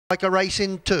like a race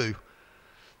in 2.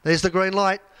 There's the green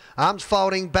light. Arms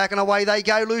folding, back and away they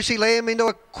go. Lucy Lamb into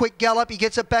a quick gallop. He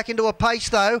gets it back into a pace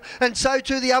though, and so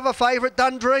too the other favourite,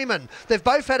 Dundreamin. They've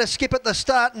both had a skip at the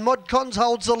start, and Mod Cons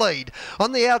holds the lead.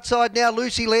 On the outside now,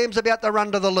 Lucy Lamb's about to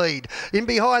run to the lead. In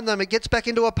behind them, it gets back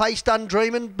into a pace,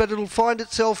 Dundreamin, but it'll find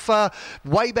itself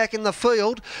way back in the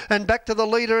field, and back to the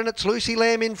leader, and it's Lucy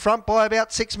Lamb in front by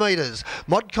about 6 metres.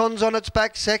 Mod Cons on its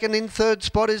back, second. In third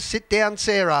spot is Sit Down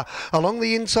Sarah. Along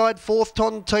the inside, fourth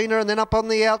Tontina, and then up on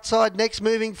the outside next,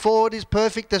 moving forward, is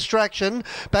Perfect Distraction.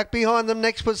 Back behind them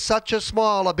next was Such a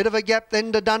Smile. A bit of a gap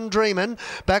then to Dundreamin.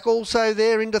 Back also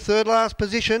there into third last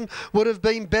position would have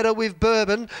been Better With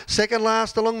Bourbon. Second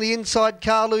last along the inside,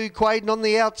 Carlu Quaden. On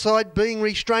the outside being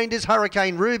restrained is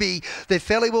Hurricane Ruby. They're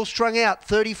fairly well strung out.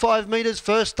 35 metres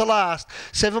first to last.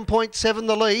 7.7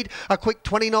 the lead. A quick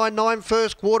 29.9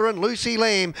 first quarter, and Lucy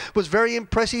Lamb was very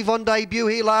impressive on debut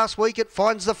here last week. It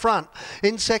finds the front.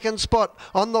 In second spot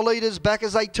on the leaders back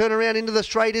as they turn around into the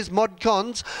straight is Mod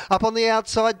Cons. Up on the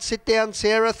outside, Sit Down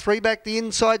Sarah. 3 back the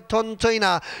inside,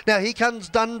 Tontina. Now here comes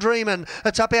Dundreamin.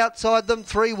 It's up outside them,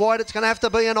 3 wide. It's going to have to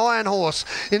be an Iron Horse.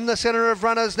 In the centre of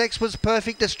runners next was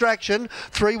Perfect Distraction.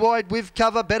 3 wide with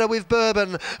cover, Better With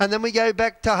Bourbon. And then we go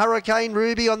back to Hurricane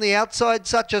Ruby. On the outside,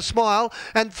 Such a Smile.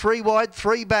 And 3 wide,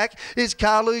 3 back is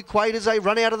Carlu Quaid as they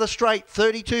run out of the straight.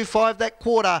 32.5 that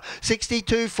quarter,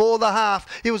 62.4 the half.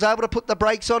 He was able to put the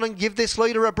brakes on and give this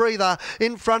leader a breather.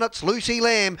 In front, it's Lucy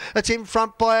Lamb. It's in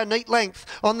front by a neat length.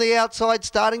 On the outside,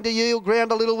 starting to yield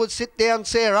ground a little, was Sit Down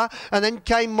Sarah, and then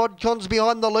came Mod Cons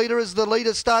behind the leader as the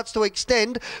leader starts to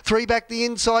extend. 3 back the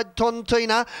inside,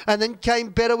 Tontina, and then came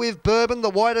Better With Bourbon. The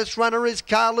widest runner is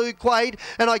Carlu Quaid,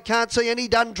 and I can't see any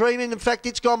Dundreamin. In fact,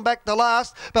 it's gone back to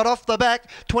last, but off the back,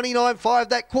 29.5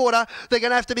 that quarter. They're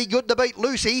going to have to be good to beat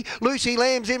Lucy. Lucy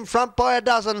Lamb's in front by a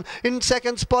dozen. In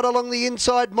second spot along the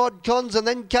inside, Mod Cons, and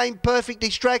then came Perfect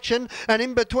Distraction, and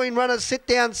in between runners, Sit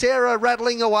Down Sarah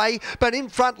rattling away, but in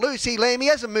front, Lucy Lamb. He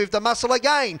hasn't moved the muscle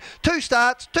again. 2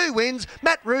 starts, 2 wins.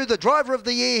 Matt Rue, the driver of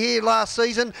the year here last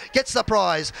season, gets the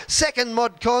prize. Second,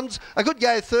 Mod Cons. A good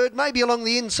go third, maybe along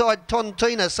the inside,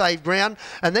 Tontina saved ground,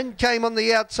 and then came on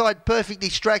the outside, Perfect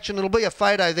Distraction. It'll be a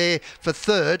photo there for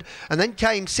third, and then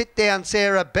came Sit Down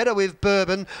Sarah, Better With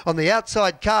Bourbon. On the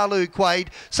outside, Carlu Quaid.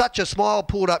 Such a Smile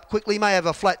pulled up quickly, may have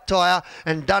a flat tyre,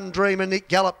 and Dundreamin, it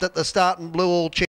galloped at the start and blew all chicks.